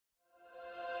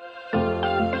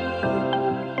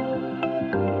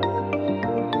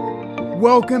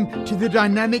Welcome to the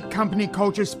Dynamic Company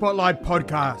Culture Spotlight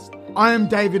podcast. I am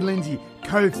David Lindsay,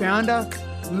 co-founder,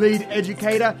 lead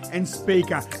educator, and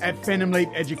speaker at Phenom Leap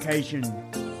Education.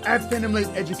 At Phenom Leap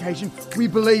Education, we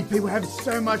believe people have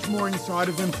so much more inside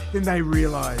of them than they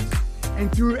realize.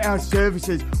 And through our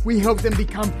services, we help them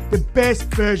become the best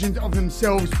versions of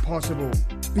themselves possible.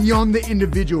 Beyond the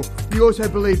individual, we also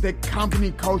believe that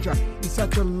company culture is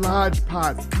such a large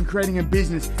part in creating a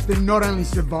business that not only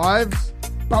survives,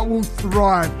 but will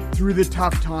thrive through the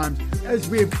tough times, as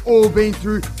we have all been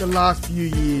through the last few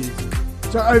years.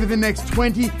 So over the next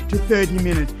 20 to 30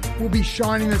 minutes, we'll be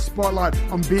shining the spotlight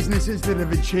on businesses that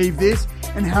have achieved this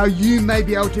and how you may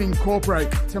be able to incorporate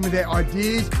some of their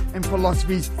ideas and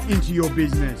philosophies into your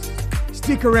business.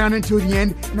 Stick around until the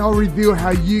end and I'll reveal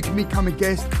how you can become a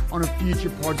guest on a future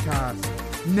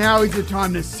podcast. Now is the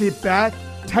time to sit back,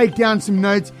 take down some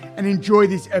notes and enjoy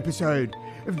this episode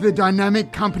of the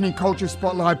Dynamic Company Culture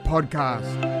Spotlight podcast.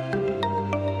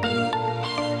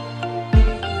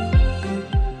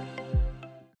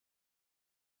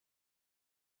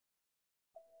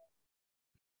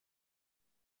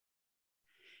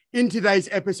 In today's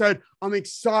episode, I'm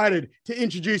excited to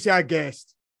introduce our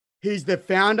guest. He's the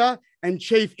founder and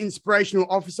chief inspirational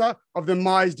officer of the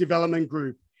Myers Development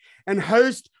Group and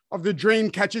host of the Dream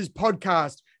Catchers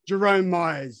podcast, Jerome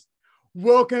Myers.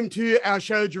 Welcome to our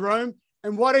show, Jerome.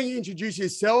 And why don't you introduce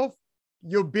yourself,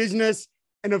 your business,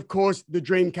 and of course, the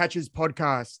Dream Catchers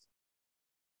podcast.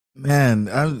 Man,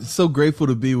 I'm so grateful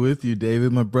to be with you,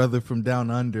 David, my brother from down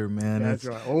under, man. That's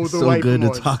right. All the so way good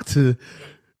from to talk to.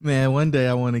 Man, one day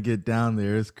I want to get down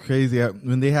there. It's crazy.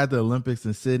 When they had the Olympics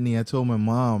in Sydney, I told my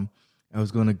mom I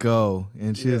was going to go,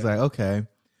 and she was like, okay.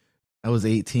 I was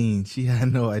 18. She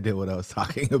had no idea what I was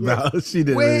talking about. Yeah. She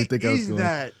didn't really think I was going.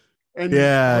 Where is that? And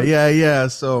yeah.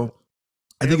 So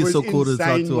I think it's so cool to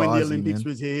talk to when Aussie, the Olympics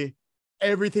was here.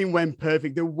 Everything went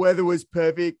perfect. The weather was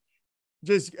perfect.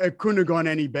 Just it couldn't have gone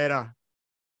any better.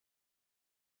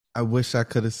 I wish I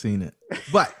could have seen it,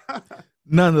 but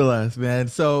nonetheless, man.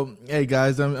 So, hey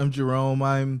guys, I'm Jerome.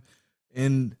 I'm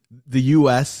in the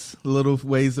U.S., a little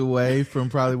ways away from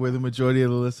probably where the majority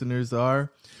of the listeners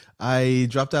are. I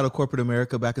dropped out of corporate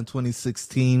America back in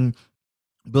 2016,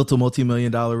 built a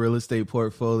multi-million-dollar real estate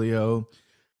portfolio,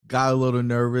 got a little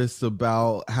nervous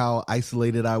about how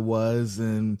isolated I was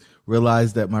and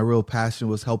realized that my real passion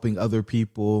was helping other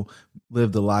people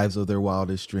live the lives of their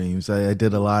wildest dreams. I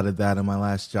did a lot of that in my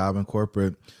last job in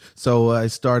corporate. So I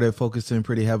started focusing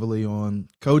pretty heavily on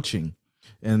coaching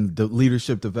and the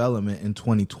leadership development in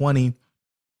 2020.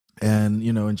 And,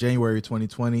 in January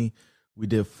 2020, we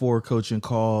did 4 coaching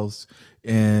calls.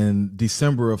 In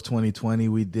December of 2020,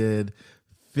 we did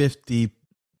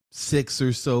 56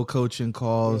 or so coaching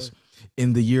calls. Yeah.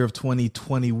 In the year of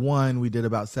 2021, we did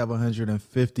about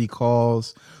 750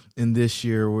 calls. And this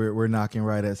year, we're knocking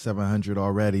right at 700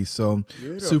 already. So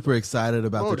super excited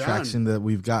about the traction that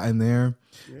we've gotten there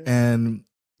and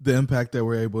the impact that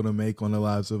we're able to make on the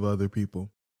lives of other people.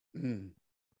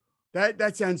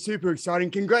 That sounds super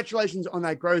exciting. Congratulations on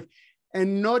that growth.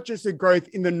 And not just the growth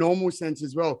in the normal sense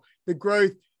as well. The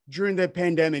growth during the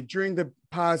pandemic, during the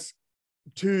past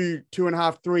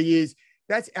 2.5, 3 years,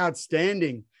 that's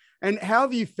outstanding. And how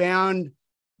have you found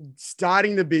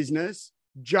starting the business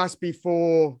just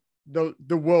before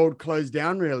the world closed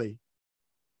down, really?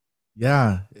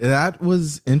 Yeah, that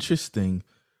was interesting.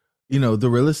 The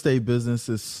real estate business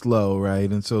is slow,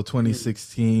 right? And so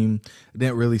 2016, I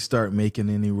didn't really start making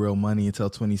any real money until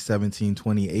 2017,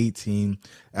 2018,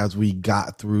 as we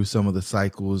got through some of the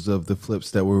cycles of the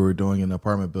flips that we were doing in the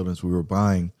apartment buildings we were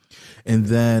buying. And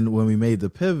then when we made the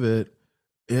pivot,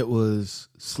 it was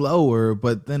slower,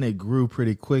 but then it grew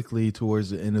pretty quickly towards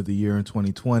the end of the year in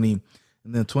 2020.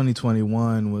 And then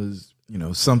 2021 was,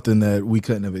 something that we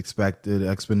couldn't have expected,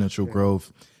 exponential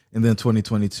growth. And then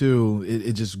 2022,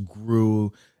 it just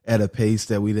grew at a pace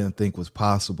that we didn't think was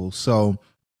possible. So,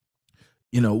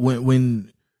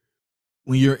 when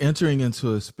you're entering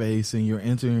into a space and you're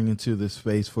entering into the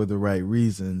space for the right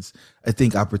reasons, I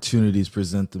think opportunities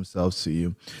present themselves to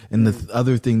you. And the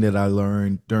other thing that I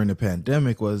learned during the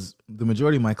pandemic was the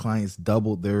majority of my clients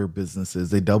doubled their businesses.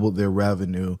 They doubled their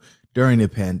revenue during the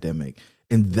pandemic.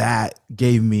 And that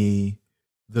gave me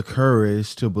the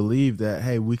courage to believe that,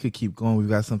 hey, we could keep going. We've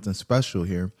got something special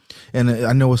here. And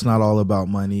I know it's not all about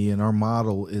money, and our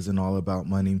model isn't all about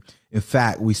money. In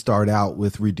fact, we start out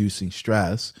with reducing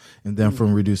stress, and then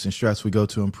from reducing stress, we go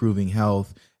to improving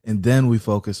health, and then we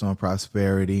focus on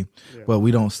prosperity. Yeah. But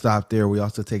we don't stop there. We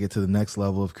also take it to the next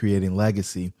level of creating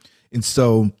legacy. And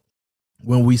so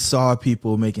when we saw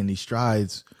people making these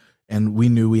strides and we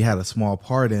knew we had a small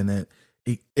part in it,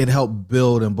 it helped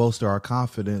build and bolster our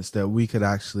confidence that we could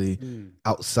actually,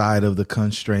 outside of the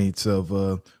constraints of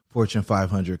a Fortune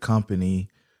 500 company,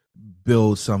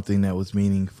 build something that was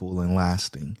meaningful and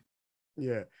lasting.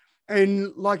 Yeah.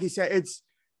 And like you said,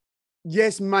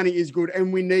 yes, money is good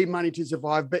and we need money to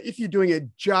survive. But if you're doing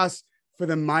it just for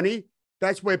the money,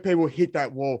 that's where people hit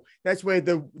that wall. That's where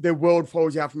the world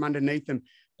falls out from underneath them.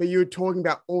 But you're talking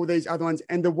about all these other ones.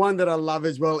 And the one that I love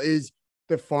as well is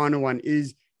the final one,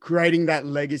 is creating that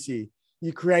legacy.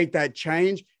 You create that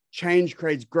change. Change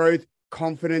creates growth,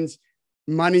 confidence.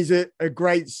 Money's a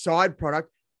great side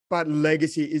product, but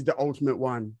legacy is the ultimate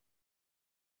one.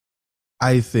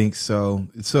 I think so.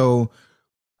 So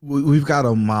we've got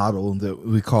a model that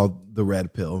we call the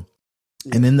red pill.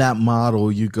 Yeah. And in that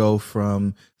model, you go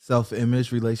from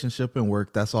self-image, relationship, and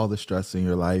work. That's all the stress in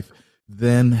your life.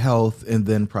 Then health, and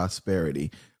then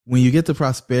prosperity. When you get to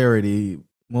prosperity,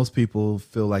 most people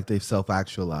feel like they've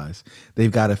self-actualized.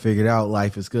 They've got it figured out.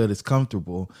 Life is good. It's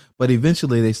comfortable. But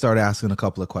eventually they start asking a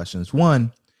couple of questions.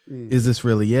 One, is this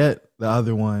really it? The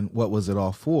other one, what was it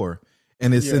all for?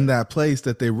 And it's in that place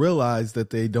that they realize that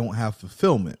they don't have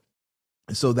fulfillment.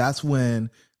 So that's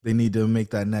when they need to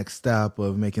make that next step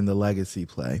of making the legacy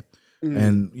play.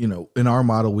 And, you know, in our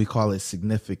model, we call it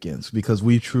significance, because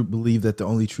we believe that the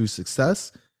only true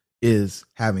success is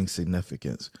having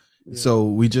significance. Yeah. So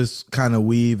we just kind of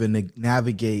weave and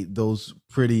navigate those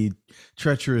pretty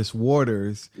treacherous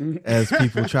waters as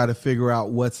people try to figure out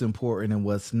what's important and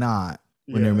what's not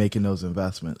when they're making those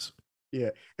investments. Yeah.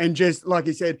 And just like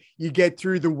you said, you get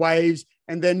through the waves,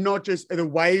 and then not just the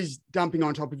waves dumping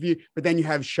on top of you, but then you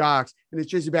have sharks. And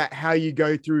it's just about how you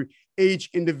go through each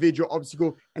individual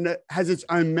obstacle, and it has its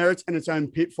own merits and its own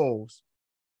pitfalls.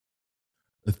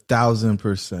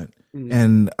 1,000%.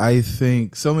 And I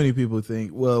think so many people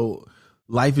think, well,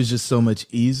 life is just so much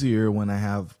easier when I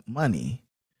have money.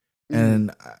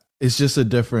 And it's just a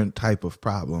different type of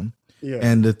problem. Yeah.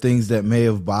 And the things that may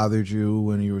have bothered you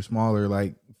when you were smaller,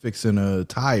 like fixing a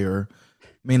tire,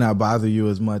 may not bother you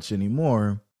as much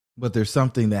anymore, but there's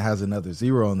something that has another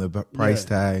zero on the price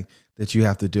tag that you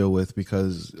have to deal with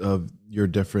because of your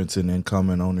difference in income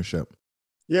and ownership.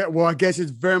 Yeah, well, I guess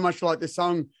it's very much like the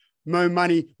song, "Mo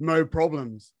money, mo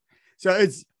problems." So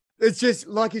it's just,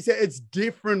 like you said, it's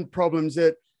different problems.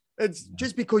 It's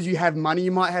just because you have money,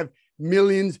 you might have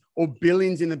millions or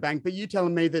billions in the bank, but you're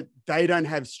telling me that they don't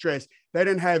have stress. They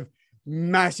don't have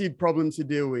massive problems to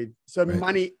deal with. So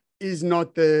money is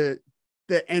not the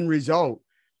end result.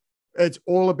 It's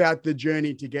all about the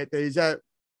journey to get there. Is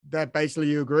that basically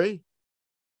you agree?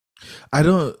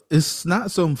 It's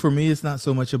not so, for me, it's not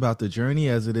so much about the journey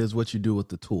as it is what you do with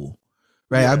the tool,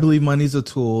 right? Yeah. I believe money's a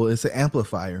tool. It's an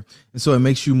amplifier. And so it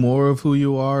makes you more of who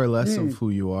you are or less of who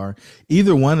you are.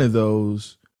 Either one of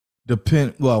those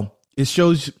it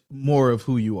shows more of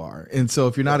who you are. And so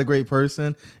if you're not a great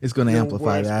person, it's going to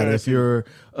amplify that. Person. If you're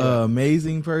an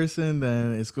amazing person,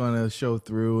 then it's going to show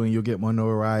through and you'll get more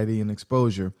notoriety and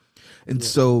exposure. And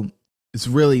so it's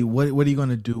really, what are you going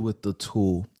to do with the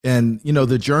tool? And, you know,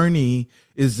 the journey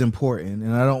is important,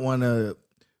 and I don't want to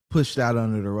push that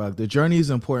under the rug. The journey is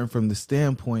important from the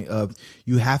standpoint of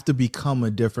you have to become a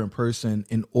different person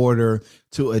in order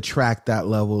to attract that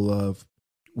level of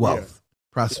wealth,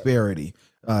 prosperity,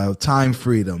 time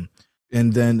freedom,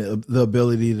 and then the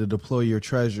ability to deploy your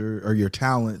treasure or your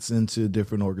talents into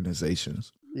different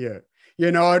organizations. Yeah.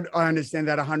 You know, I understand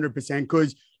that 100%,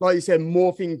 because like you said,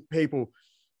 morphing people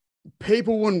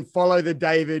wouldn't follow the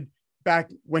David back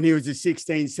when he was a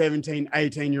 16, 17,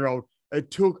 18-year-old.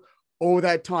 It took all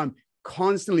that time,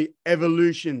 constantly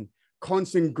evolution,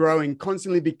 constant growing,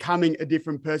 constantly becoming a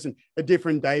different person, a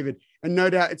different David. And no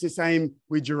doubt it's the same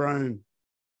with Jerome.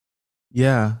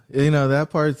 Yeah, you know, that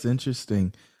part's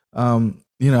interesting.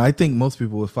 You know, I think most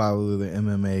people would follow the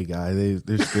MMA guy.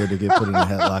 They're scared to get put in a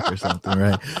headlock or something,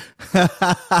 right?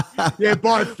 Yeah,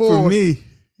 by force. For me,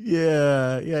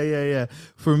 yeah.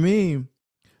 For me,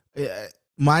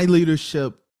 my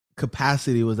leadership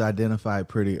capacity was identified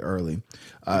pretty early.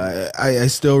 I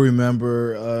still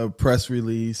remember a press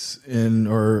release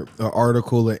or an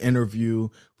article, an interview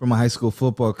from a high school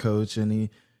football coach, and he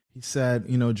said,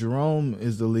 you know, Jerome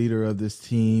is the leader of this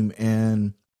team,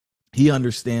 and he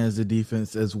understands the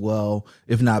defense as well,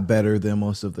 if not better than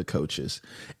most of the coaches.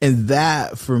 And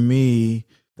that, for me,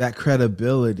 that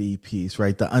credibility piece,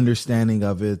 right? The understanding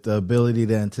of it, the ability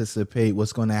to anticipate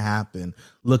what's going to happen,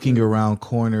 looking around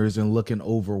corners and looking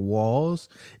over walls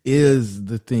is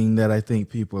the thing that I think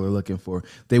people are looking for.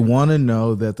 They want to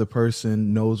know that the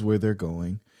person knows where they're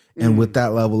going. And with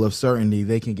that level of certainty,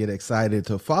 they can get excited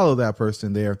to follow that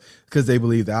person there because they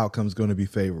believe the outcome is going to be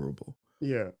favorable.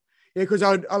 Yeah. Yeah, because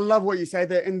I love what you say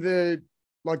there. And the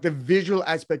like the visual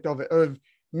aspect of it, of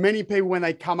many people when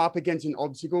they come up against an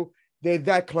obstacle, they're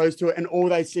that close to it and all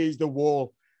they see is the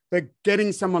wall. But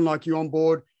getting someone like you on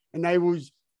board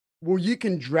enables, well, you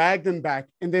can drag them back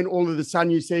and then all of a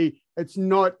sudden you see it's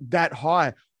not that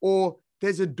high, or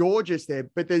there's a door just there,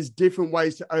 but there's different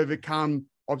ways to overcome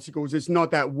obstacles. It's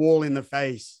not that wall in the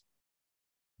face.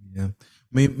 Yeah.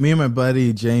 Me and my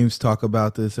buddy James talk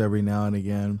about this every now and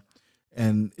again.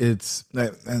 And it's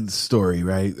and the story,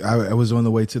 right? I was on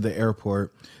the way to the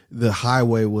airport. The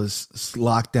highway was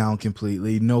locked down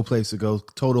completely, no place to go,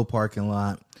 total parking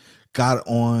lot. Got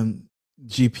on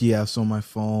GPS on my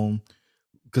phone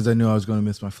because I knew I was going to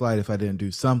miss my flight if I didn't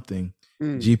do something.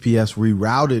 GPS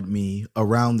rerouted me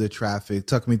around the traffic,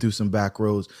 took me through some back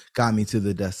roads, got me to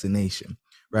the destination,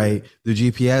 right? The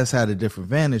GPS had a different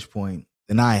vantage point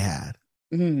than I had.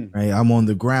 Right, I'm on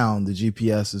the ground. The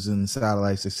GPS is in the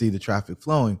satellites to see the traffic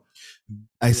flowing.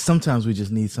 Sometimes we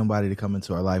just need somebody to come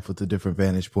into our life with a different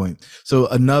vantage point. So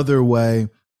another way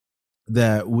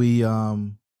that we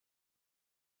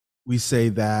say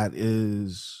that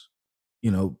is,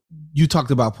 you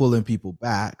talked about pulling people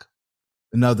back.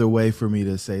 Another way for me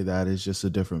to say that is just a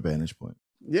different vantage point.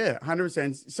 Yeah,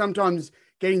 100%. Sometimes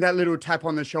getting that little tap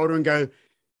on the shoulder and go,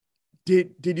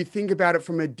 Did you think about it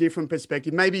from a different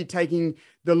perspective? Maybe taking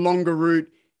the longer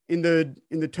route in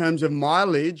the terms of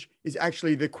mileage is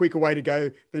actually the quicker way to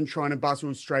go than trying to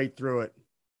bustle straight through it.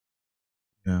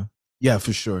 Yeah,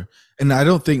 for sure. And I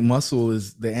don't think muscle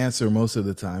is the answer most of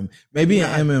the time. Maybe in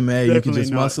MMA you can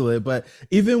just muscle it, but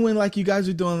even when like you guys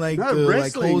are doing like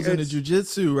holds in the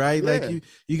jiu-jitsu, right? Yeah. Like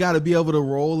you got to be able to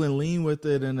roll and lean with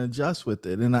it and adjust with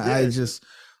it. And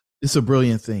it's a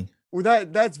brilliant thing. Well,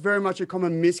 that's very much a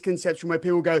common misconception where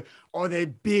people go, oh, they're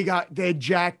big, they're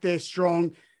jacked, they're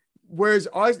strong. Whereas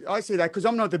I see that because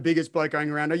I'm not the biggest bloke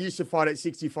going around. I used to fight at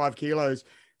 65 kilos.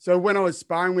 So when I was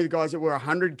sparring with guys that were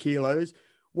 100 kilos,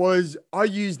 I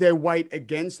use their weight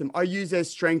against them. I use their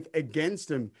strength against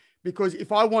them, because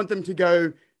if I want them to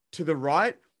go to the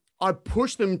right, I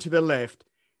push them to the left.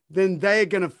 Then they're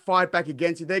going to fight back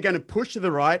against it. They're going to push to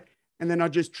the right, and then I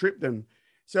just trip them.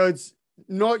 So it's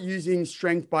not using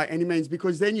strength by any means,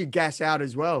 because then you gas out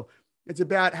as well. It's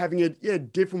about having a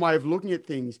different way of looking at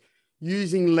things,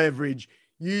 using leverage,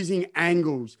 using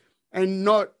angles, and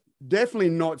definitely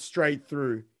not straight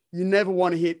through. You never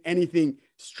want to hit anything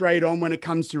straight on when it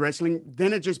comes to wrestling.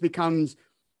 Then it just becomes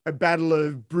a battle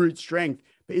of brute strength.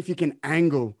 But if you can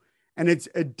angle, and it's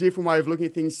a different way of looking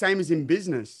at things, same as in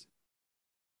business.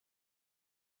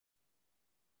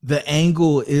 The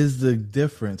angle is the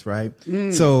difference, right? So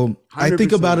 100%. I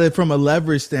think about it from a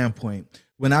leverage standpoint.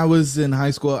 When I was in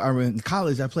high school, in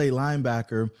college, I played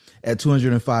linebacker at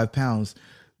 205 pounds.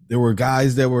 There were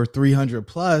guys that were 300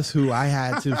 plus who I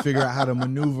had to figure out how to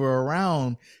maneuver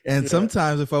around. And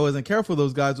sometimes if I wasn't careful,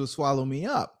 those guys would swallow me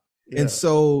up. Yeah. And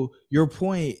so your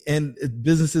point, and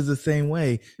business is the same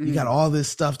way. You got all this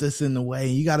stuff that's in the way.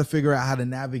 You got to figure out how to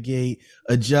navigate,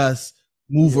 adjust,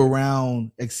 move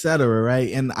around, etc.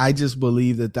 Right. And I just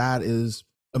believe that is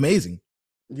amazing.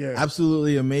 Yeah.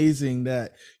 Absolutely amazing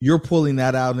that you're pulling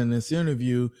that out in this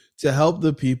interview to help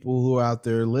the people who are out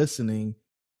there listening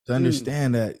to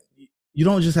understand that you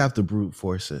don't just have to brute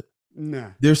force it.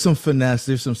 No. There's some finesse,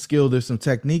 there's some skill, there's some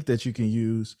technique that you can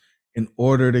use in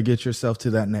order to get yourself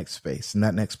to that next space and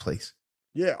that next place.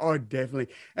 Yeah, definitely.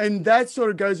 And that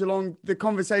sort of goes along the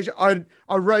conversation.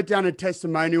 I wrote down a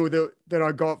testimonial that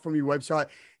I got from your website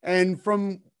and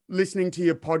from listening to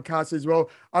your podcast as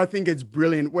well. I think it's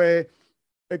brilliant, where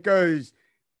it goes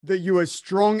that you are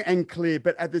strong and clear,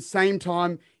 but at the same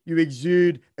time, you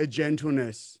exude a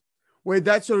gentleness, where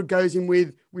that sort of goes in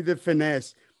with the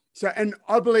finesse. So, and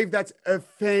I believe that's a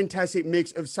fantastic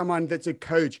mix of someone that's a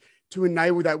coach to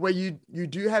enable that, where you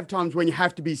do have times when you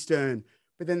have to be stern,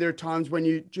 but then there are times when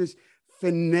you just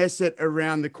finesse it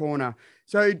around the corner.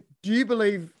 So do you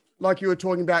believe, like you were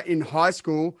talking about in high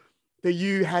school, that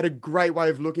you had a great way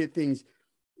of looking at things?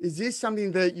 Is this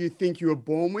something that you think you were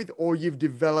born with or you've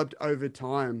developed over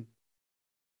time?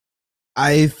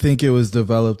 I think it was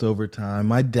developed over time.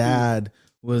 My dad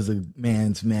was a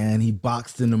man's man. He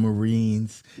boxed in the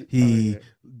Marines. He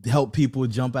helped people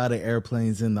jump out of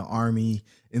airplanes in the Army.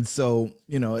 And so,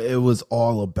 it was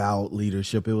all about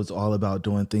leadership. It was all about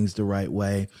doing things the right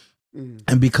way.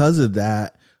 And because of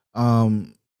that,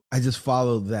 I just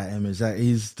followed that image. That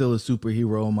he's still a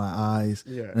superhero in my eyes.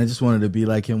 Yeah. And I just wanted to be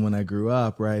like him when I grew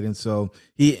up, right? And so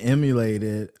he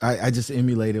emulated, I just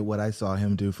emulated what I saw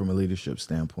him do from a leadership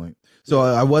standpoint. So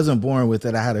I wasn't born with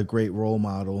it. I had a great role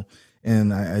model,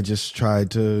 and I just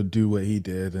tried to do what he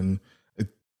did. And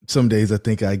some days I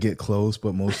think I get close,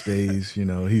 but most days,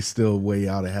 he's still way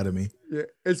out ahead of me. Yeah,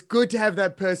 it's good to have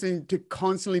that person to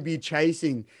constantly be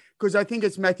chasing, because I think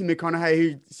it's Matthew McConaughey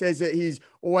who says that he's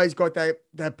always got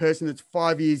that person that's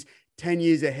 5 years, 10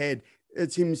 years ahead.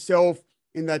 It's himself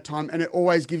in that time, and it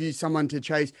always gives you someone to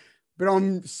chase. But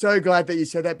I'm so glad that you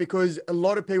said that, because a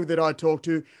lot of people that I talk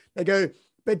to, they go,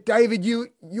 but David,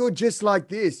 you're just like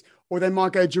this. Or they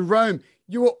might go, Jerome,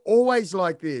 you were always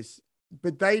like this.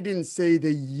 But they didn't see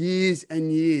the years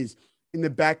and years in the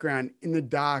background, in the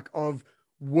dark, of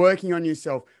working on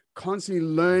yourself, constantly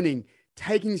learning,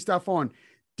 taking stuff on,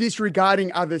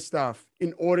 disregarding other stuff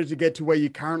in order to get to where you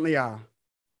currently are.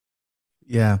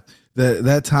 Yeah.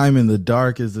 That time in the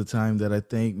dark is the time that I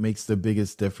think makes the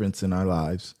biggest difference in our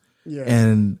lives. Yeah.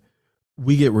 And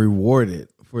we get rewarded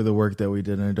for the work that we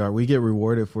did in the dark. We get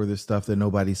rewarded for the stuff that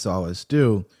nobody saw us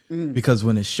do, because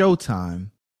when it's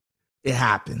showtime, it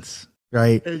happens.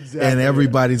 Right. Exactly. And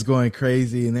everybody's going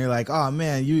crazy and they're like, oh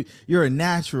man, you're a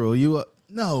natural.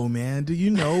 No, man. Do you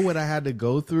know what I had to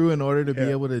go through in order to be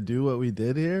able to do what we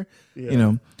did here?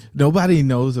 Yeah. Nobody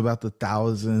knows about the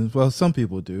thousands. Well, some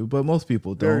people do, but most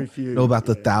people don't know about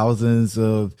the thousands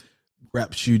of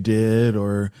reps you did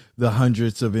or the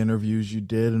hundreds of interviews you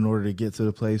did in order to get to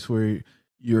the place where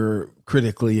you're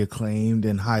critically acclaimed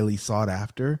and highly sought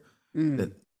after.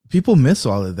 That people miss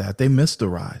all of that. They miss the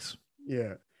rise.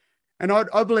 Yeah. And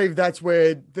I believe that's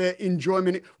where the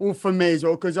enjoyment, well, for me as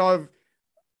well, because I'm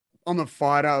a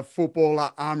fighter, a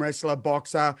footballer, arm wrestler,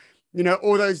 boxer,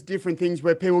 all those different things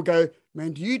where people go,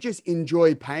 man, do you just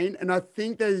enjoy pain? And I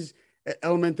think there's an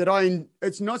element that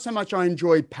it's not so much I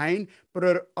enjoy pain,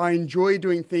 but I enjoy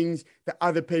doing things that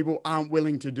other people aren't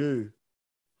willing to do.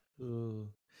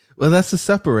 Well, that's the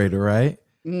separator, right?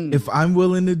 If I'm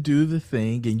willing to do the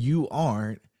thing and you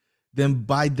aren't, then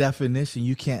by definition,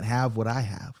 you can't have what I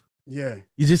have. Yeah.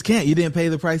 You just can't. You didn't pay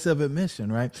the price of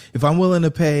admission, right? If I'm willing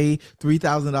to pay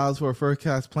 $3,000 for a first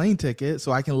class plane ticket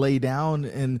so I can lay down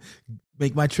and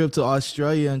make my trip to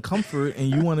Australia in comfort, and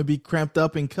you want to be cramped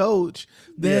up and coach,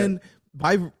 then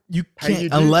you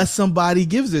can't, unless somebody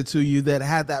gives it to you that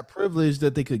had that privilege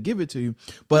that they could give it to you.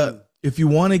 But if you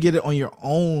want to get it on your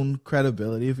own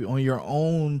credibility, if you're on your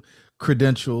own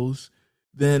credentials,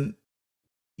 then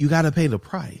you got to pay the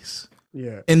price.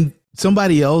 Yeah. And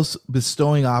somebody else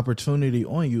bestowing opportunity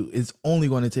on you is only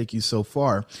going to take you so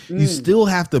far. You still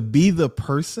have to be the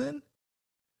person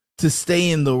to stay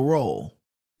in the role.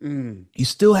 You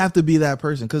still have to be that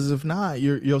person, because if not,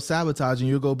 you'll sabotage and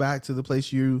you'll go back to the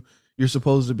place you're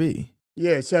supposed to be.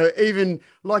 Yeah. So even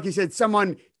like you said,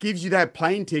 someone gives you that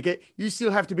plane ticket, you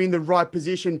still have to be in the right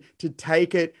position to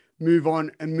take it, move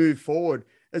on and move forward.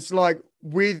 It's like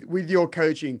with your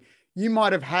coaching, you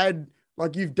might have had,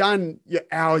 like, you've done your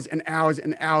hours and hours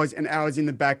and hours and hours in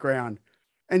the background,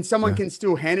 and someone can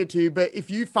still hand it to you. But if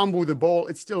you fumble the ball,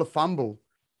 it's still a fumble.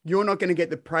 You're not going to get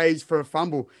the praise for a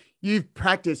fumble. You've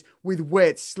practiced with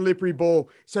wet, slippery ball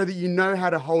so that you know how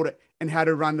to hold it and how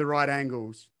to run the right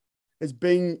angles. It's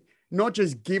being not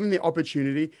just given the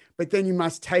opportunity, but then you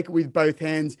must take it with both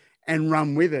hands and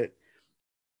run with it.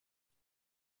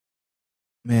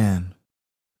 Man.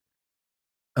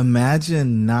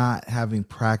 Imagine not having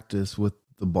practice with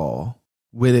the ball,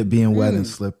 with it being wet and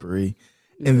slippery,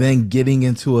 and then getting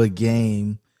into a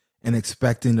game and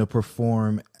expecting to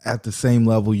perform at the same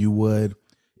level you would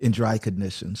in dry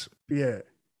conditions. Yeah.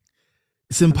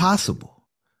 It's impossible,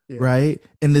 right?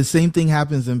 And the same thing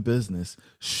happens in business.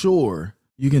 Sure,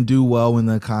 you can do well when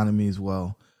the economy is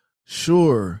well.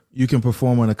 Sure, you can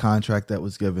perform on a contract that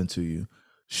was given to you.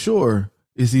 Sure,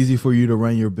 it's easy for you to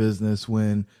run your business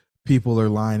when people are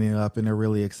lining up and they're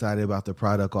really excited about the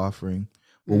product offering.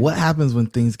 But what happens when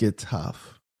things get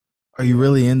tough? Are you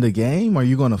really in the game? Are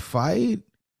you going to fight?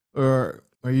 Or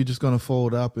are you just going to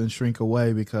fold up and shrink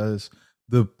away because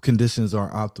the conditions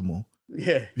aren't optimal?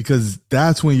 Yeah. Because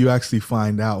that's when you actually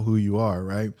find out who you are,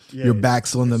 right? Yeah, your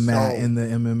back's on the mat in the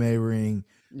MMA ring.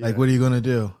 Yeah. Like, what are you going to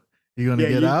do? Are you going to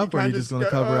get up, or are you just going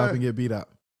to cover up and get beat up?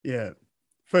 Yeah,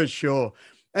 for sure.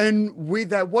 And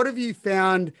with that, what have you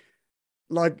found?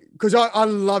 Like, because I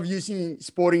love using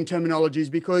sporting terminologies,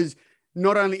 because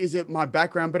not only is it my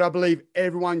background, but I believe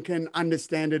everyone can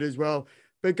understand it as well.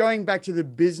 But going back to the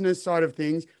business side of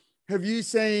things, have you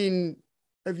seen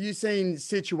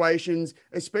situations,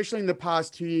 especially in the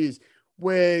past 2 years,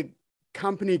 where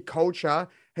company culture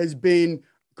has been,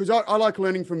 because I like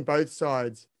learning from both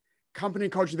sides, company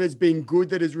culture that's been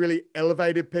good, that has really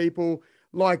elevated people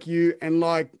like you and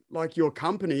like your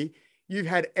company. You've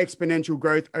had exponential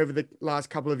growth over the last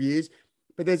couple of years,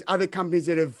 but there's other companies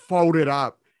that have folded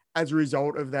up as a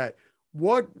result of that.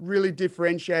 What really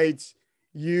differentiates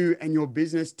you and your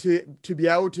business to be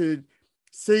able to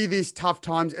see these tough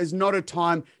times as not a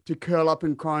time to curl up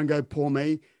and cry and go, poor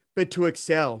me, but to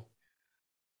excel.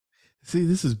 See,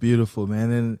 this is beautiful,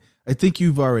 man. And I think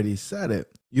you've already said it.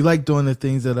 You like doing the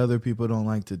things that other people don't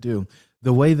like to do.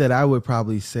 The way that I would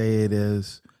probably say it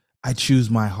is I choose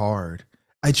my hard.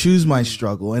 I choose my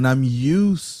struggle, and I'm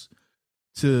used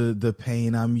to the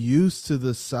pain. I'm used to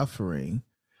the suffering.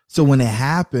 So when it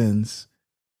happens,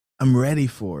 I'm ready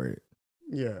for it.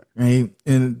 Yeah. Right.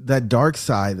 And that dark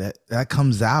side that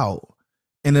comes out,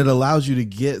 and it allows you to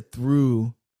get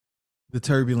through the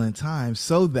turbulent times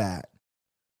so that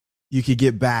you could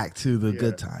get back to the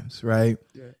good times. Right.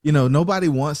 Yeah. You know, nobody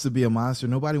wants to be a monster.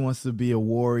 Nobody wants to be a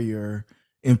warrior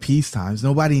in peace times.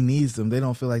 Nobody needs them. They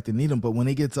don't feel like they need them. But when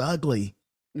it gets ugly,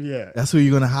 that's who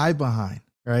you're going to hide behind.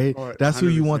 Right. Oh, that's who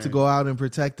you want to go out and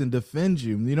protect and defend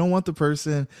you. You don't want the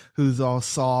person who's all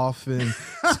soft and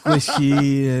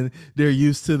squishy and they're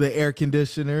used to the air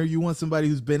conditioner. You want somebody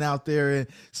who's been out there and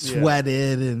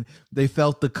sweated and they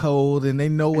felt the cold and they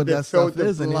know what that stuff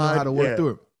is and they know how to work through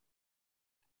it.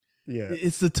 Yeah.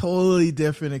 It's a totally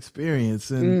different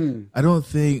experience. And I don't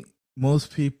think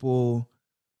most people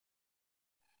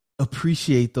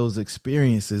appreciate those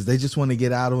experiences. They just want to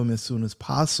get out of them as soon as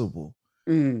possible.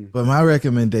 But my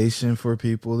recommendation for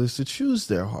people is to choose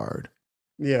their hard.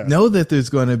 Yeah. Know that there's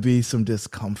going to be some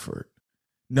discomfort.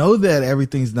 Know that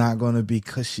everything's not going to be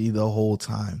cushy the whole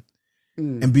time.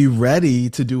 And be ready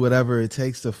to do whatever it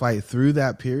takes to fight through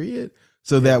that period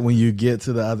so that when you get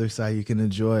to the other side, you can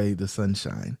enjoy the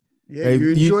sunshine. Yeah, right?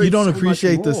 you don't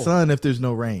appreciate the sun if there's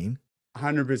no rain.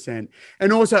 100%.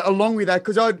 And also along with that,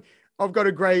 because I've got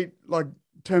a great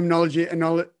terminology and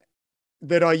knowledge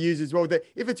that I use as well, that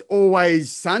if it's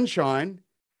always sunshine,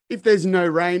 if there's no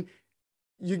rain,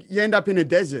 you end up in a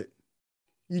desert.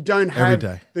 You don't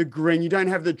have the green, you don't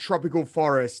have the tropical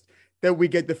forest that we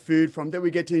get the food from, that we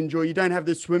get to enjoy. You don't have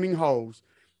the swimming holes.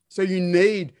 So you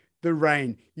need the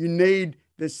rain, you need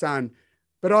the sun.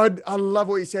 But I love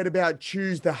what you said about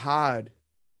choose the hard,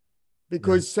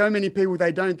 because so many people,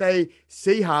 they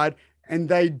see hard and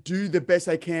they do the best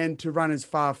they can to run as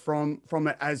far from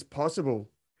it as possible.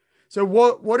 So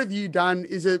what have you done?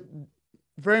 Is it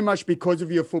very much because of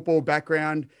your football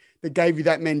background that gave you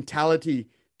that mentality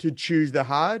to choose the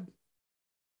hard?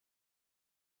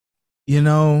 You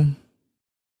know,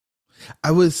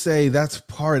 I would say that's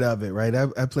part of it, right?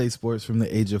 I played sports from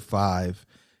the age of 5,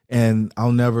 and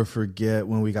I'll never forget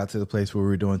when we got to the place where we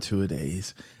were doing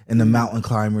 2-a-days and the mountain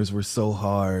climbers were so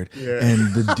hard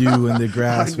and the dew and the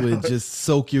grass would just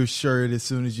soak your shirt as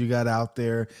soon as you got out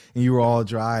there and you were all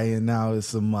dry and now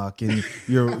it's a muck and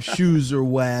your shoes are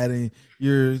wet and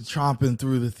you're tromping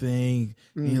through the thing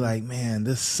and you're like, man,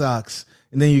 this sucks.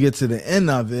 And then you get to the end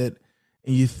of it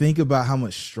and you think about how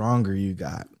much stronger you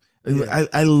got. Yeah.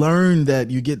 I learned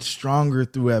that you get stronger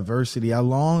through adversity. I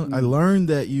learned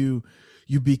that you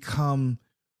become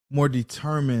more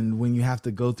determined when you have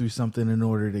to go through something in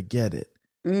order to get it.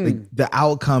 Like the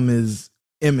outcome is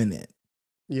imminent.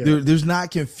 Yeah. There's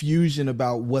not confusion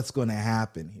about what's going to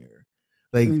happen here.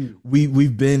 Like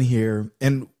we've been here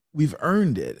and we've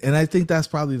earned it. And I think that's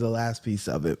probably the last piece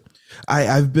of it.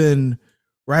 I've been,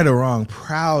 right or wrong,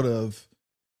 proud of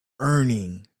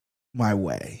earning my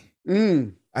way.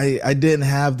 I didn't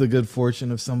have the good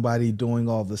fortune of somebody doing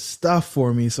all the stuff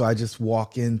for me, so I just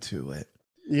walk into it.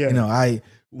 Yeah. You know,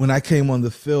 when I came on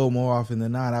the field, more often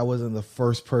than not, I wasn't the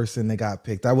first person that got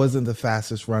picked. I wasn't the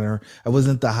fastest runner. I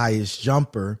wasn't the highest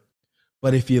jumper.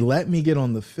 But if you let me get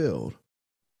on the field,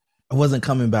 I wasn't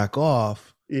coming back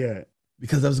off. Yeah.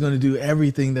 Because I was going to do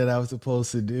everything that I was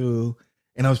supposed to do.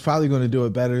 And I was probably going to do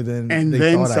it better than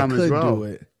they thought I could do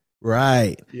it.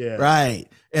 Right. Yeah. Right.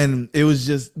 And it was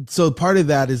just, so part of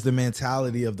that is the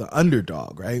mentality of the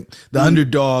underdog, right? The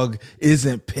underdog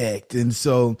isn't picked. And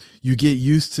so you get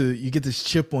get this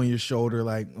chip on your shoulder,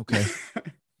 like, okay,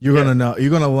 you're going to know,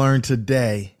 you're going to learn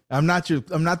today. I'm not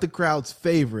the crowd's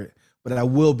favorite, but I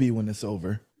will be when it's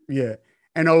over. Yeah.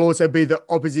 And I'll also be the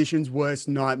opposition's worst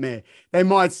nightmare. They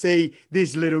might see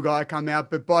this little guy come out,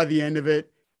 but by the end of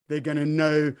it, they're going to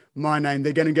know my name.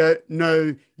 They're going to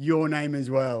know your name as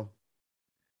well.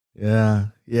 Yeah.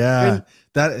 Yeah. And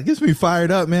that gets me fired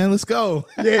up, man. Let's go.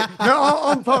 Yeah. No,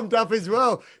 I'm pumped up as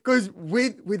well. Because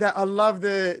with that, I love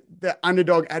the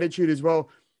underdog attitude as well.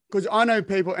 Because I know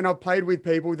people, and I've played with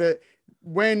people that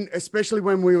especially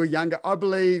when we were younger, I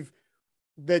believe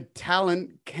that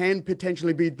talent can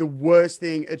potentially be the worst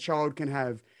thing a child can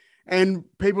have. And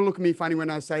people look at me funny when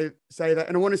I say that.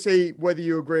 And I want to see whether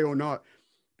you agree or not.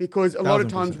 Because a lot of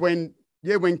times when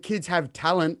kids have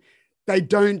talent, they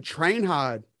don't train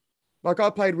hard. Like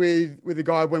I played with a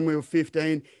guy when we were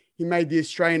 15. he made the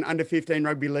Australian under-15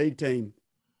 rugby league team.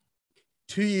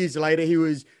 2 years later, he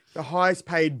was the highest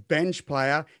paid bench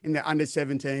player in the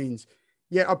under-17s.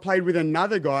 Yet I played with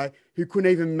another guy who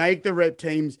couldn't even make the rep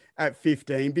teams at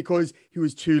 15 because he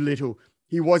was too little.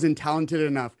 He wasn't talented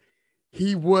enough.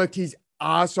 He worked his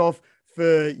ass off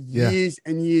for years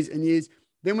and years and years.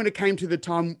 Then when it came to the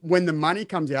time when the money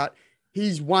comes out,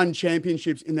 he's won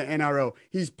championships in the NRL.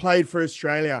 He's played for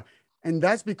Australia. And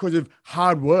that's because of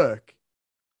hard work.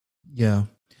 Yeah.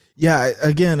 Yeah.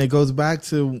 Again, it goes back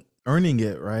to earning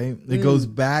it, right? It goes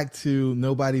back to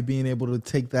nobody being able to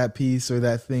take that piece or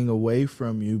that thing away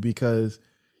from you because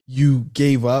you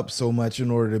gave up so much in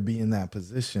order to be in that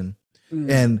position.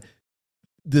 And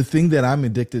the thing that I'm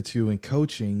addicted to in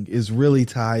coaching is really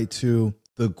tied to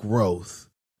the growth.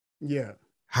 Yeah.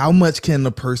 How much can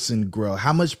a person grow?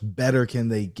 How much better can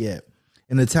they get?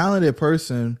 And a talented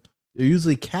person, they're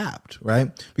usually capped,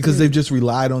 right? Because they've just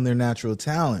relied on their natural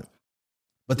talent.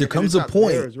 But there comes a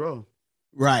point as well.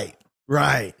 Right.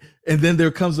 And then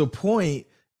there comes a point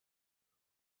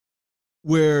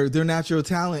where their natural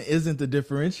talent isn't the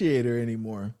differentiator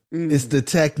anymore. It's the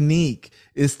technique.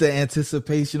 It's the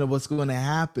anticipation of what's going to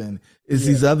happen. It's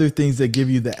these other things that give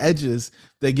you the edges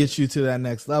that get you to that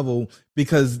next level,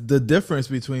 because the difference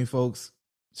between folks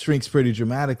shrinks pretty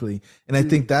dramatically. And I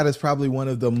think that is probably one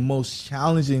of the most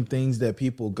challenging things that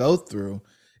people go through,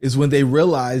 is when they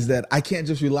realize that I can't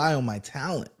just rely on my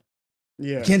talent.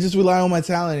 I can't just rely on my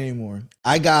talent anymore.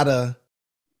 I gotta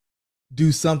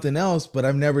do something else, but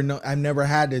I've never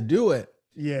had to do it.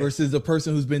 Versus the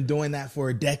person who's been doing that for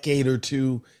a decade or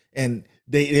two, and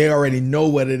they already know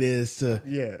what it is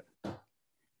to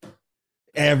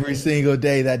every single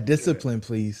day. That discipline,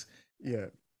 please.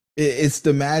 It's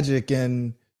the magic.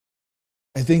 And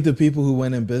I think the people who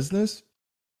win in business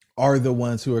are the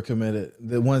ones who are committed,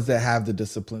 the ones that have the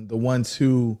discipline, the ones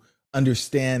who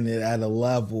understand it at a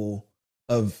level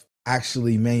of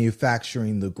actually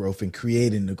manufacturing the growth and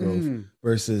creating the growth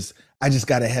versus I just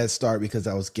got a head start because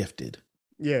I was gifted.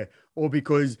 Or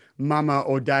because mama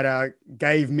or dada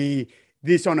gave me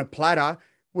this on a platter.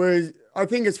 Whereas I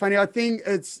think it's funny. I think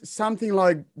it's something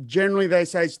like, generally they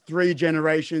say it's 3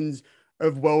 generations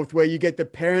of wealth, where you get the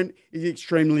parent is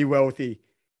extremely wealthy.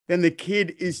 Then the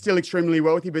kid is still extremely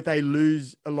wealthy, but they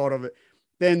lose a lot of it.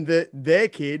 Then their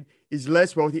kid is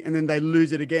less wealthy, and then they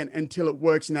lose it again until it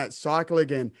works in that cycle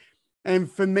again.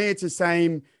 And for me, it's the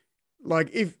same.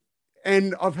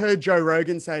 And I've heard Joe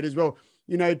Rogan say it as well,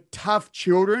 tough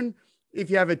children, if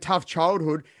you have a tough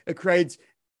childhood, it creates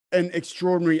an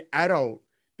extraordinary adult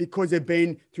because they've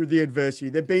been through the adversity.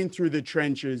 They've been through the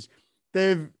trenches.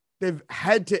 They've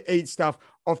had to eat stuff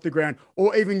off the ground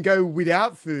or even go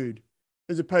without food,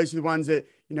 as opposed to the ones that,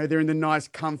 they're in the nice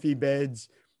comfy beds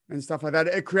and stuff like that.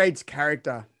 It creates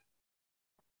character.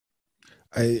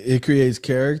 It creates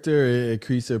character. It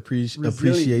creates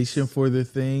appreciation for the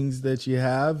things that you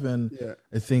have. And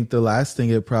I think the last thing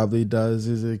it probably does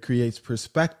is it creates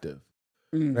perspective,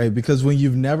 right? Because when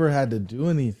you've never had to do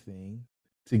anything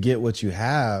to get what you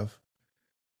have,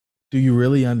 do you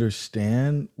really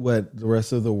understand what the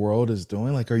rest of the world is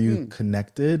doing? Like, are you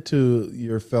connected to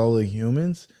your fellow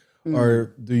humans?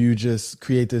 Or do you just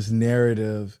create this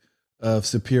narrative of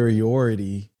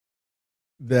superiority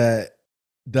that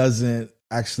doesn't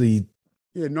actually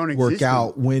work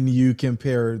out when you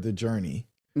compare the journey?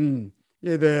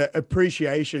 The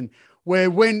appreciation, where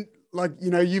when,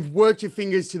 you've worked your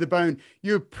fingers to the bone,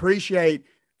 you appreciate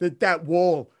that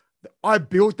wall. I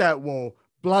built that wall,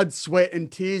 blood, sweat,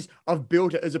 and tears. I've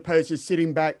built it, as opposed to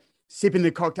sitting back, sipping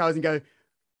the cocktails and go,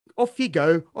 off you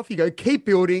go, keep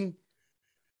building.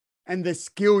 And the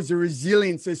skills, the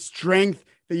resilience, the strength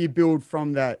that you build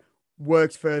from that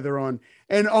works further on.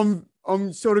 And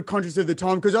I'm sort of conscious of the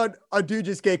time, because I do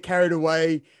just get carried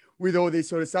away with all this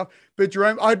sort of stuff. But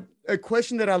Jerome, a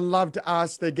question that I love to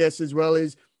ask the guests as well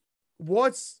is,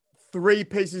 what's 3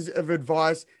 pieces of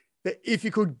advice that if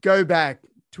you could go back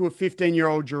to a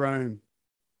 15-year-old Jerome,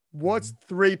 what's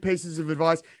 3 pieces of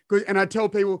advice? And I tell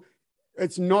people,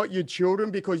 it's not your children,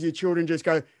 because your children just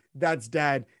go, that's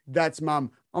dad, that's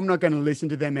mum, I'm not going to listen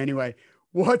to them anyway.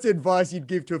 What's advice you'd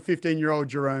give to a 15-year-old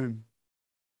Jerome?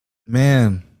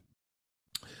 Man,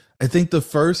 I think the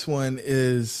first one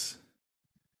is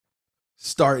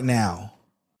start now.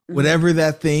 Whatever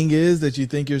that thing is that you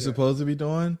think you're supposed to be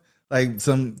doing, like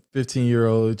some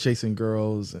 15-year-old chasing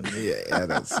girls, and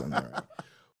that's something, right?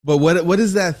 But what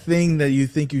is that thing that you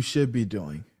think you should be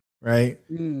doing, right?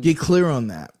 Get clear on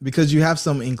that, because you have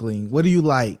some inkling. What do you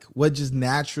like? What just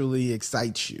naturally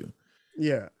excites you?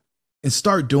 And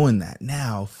start doing that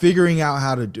now, figuring out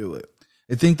how to do it.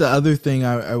 I think the other thing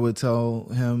I would tell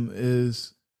him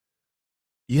is,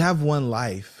 you have one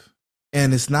life,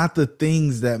 and it's not the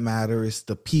things that matter, it's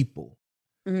the people.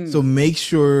 So make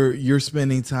sure you're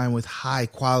spending time with high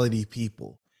quality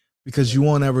people, because you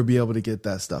won't ever be able to get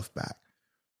that stuff back.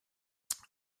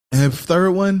 And the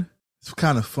third one, it's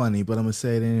kind of funny, but I'm gonna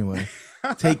say it anyway.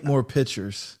 Take more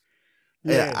pictures.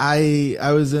 Yeah.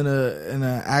 I was in an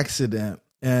accident,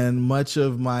 and much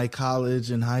of my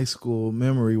college and high school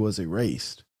memory was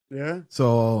erased. Yeah.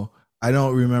 So I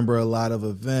don't remember a lot of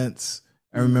events.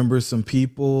 I remember some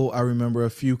people. I remember a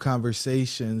few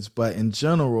conversations, but in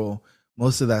general,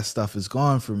 most of that stuff is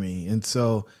gone for me. And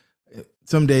so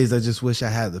some days I just wish I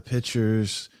had the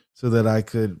pictures so that I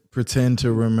could pretend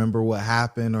to remember what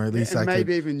happened, or at least I could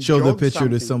even show the picture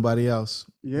to somebody else.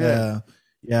 Yeah.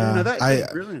 No,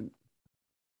 that's brilliant.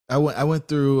 I went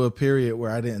through a period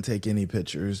where I didn't take any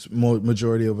pictures.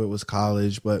 Majority of it was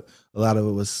college, but a lot of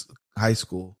it was high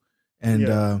school.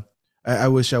 And I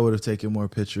wish I would have taken more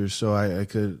pictures so I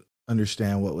could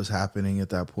understand what was happening at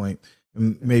that point.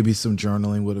 And maybe some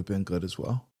journaling would have been good as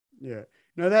well. Yeah.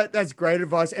 No, that's great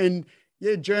advice. And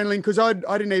yeah, journaling, because I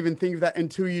didn't even think of that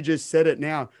until you just said it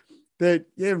now. That,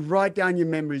 write down your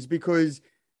memories, because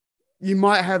you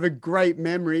might have a great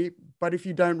memory, but if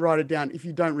you don't write it down, if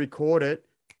you don't record it,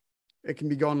 it can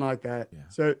be gone like that. Yeah.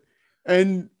 So,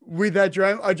 and with that,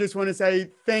 Jerome, I just want to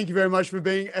say thank you very much for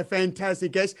being a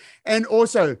fantastic guest. And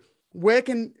also, where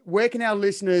can our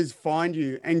listeners find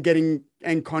you and get in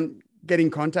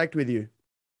contact with you?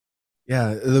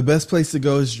 Yeah, the best place to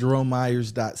go is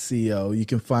jeromemyers.co. You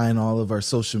can find all of our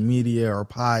social media, our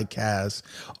podcasts,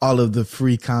 all of the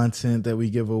free content that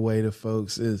we give away to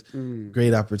folks. Is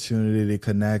great opportunity to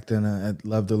connect, and I'd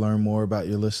love to learn more about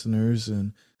your listeners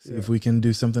and see if we can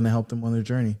do something to help them on their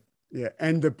journey. Yeah,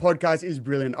 and the podcast is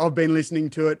brilliant. I've been listening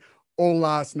to it all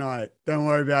last night. Don't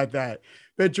worry about that.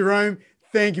 But Jerome,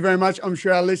 thank you very much. I'm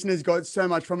sure our listeners got so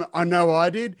much from it. I know I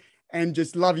did, and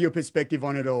just love your perspective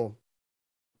on it all.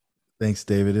 Thanks,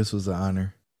 David. This was an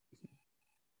honor.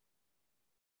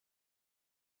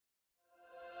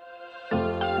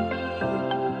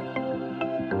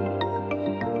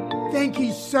 Thank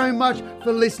you so much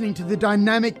for listening to the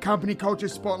Dynamic Company Culture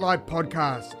Spotlight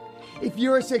podcast. If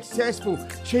you're a successful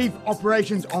Chief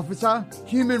Operations Officer,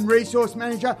 Human Resource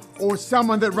Manager, or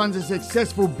someone that runs a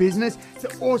successful business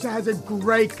that also has a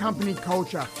great company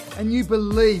culture, and you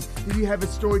believe that you have a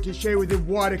story to share with the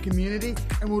wider community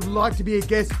and would like to be a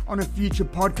guest on a future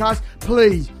podcast,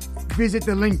 please visit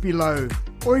the link below.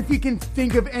 Or if you can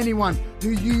think of anyone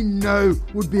who you know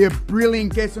would be a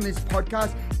brilliant guest on this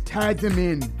podcast, tag them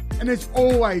in. And as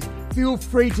always, feel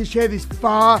free to share this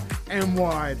far and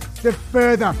wide. The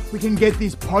further we can get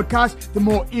this podcast, the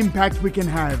more impact we can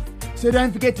have. So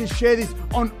don't forget to share this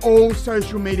on all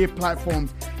social media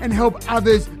platforms and help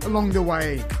others along the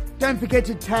way. Don't forget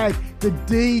to tag the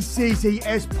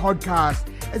DCCS podcast,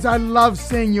 as I love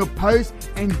seeing your posts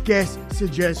and guest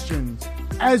suggestions.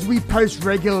 As we post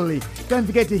regularly, don't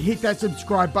forget to hit that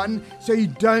subscribe button so you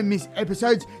don't miss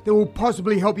episodes that will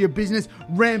possibly help your business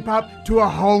ramp up to a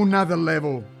whole nother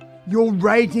level. Your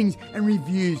ratings and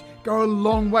reviews go a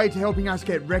long way to helping us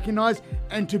get recognized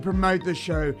and to promote the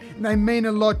show, and they mean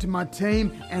a lot to my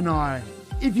team and I.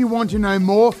 If you want to know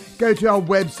more, go to our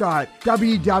website,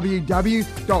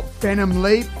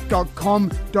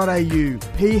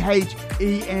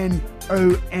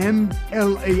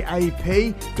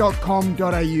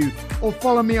 or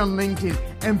follow me on LinkedIn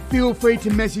and feel free to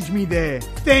message me there.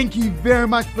 Thank you very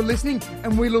much for listening,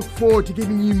 and we look forward to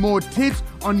giving you more tips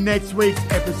on next week's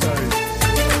episode.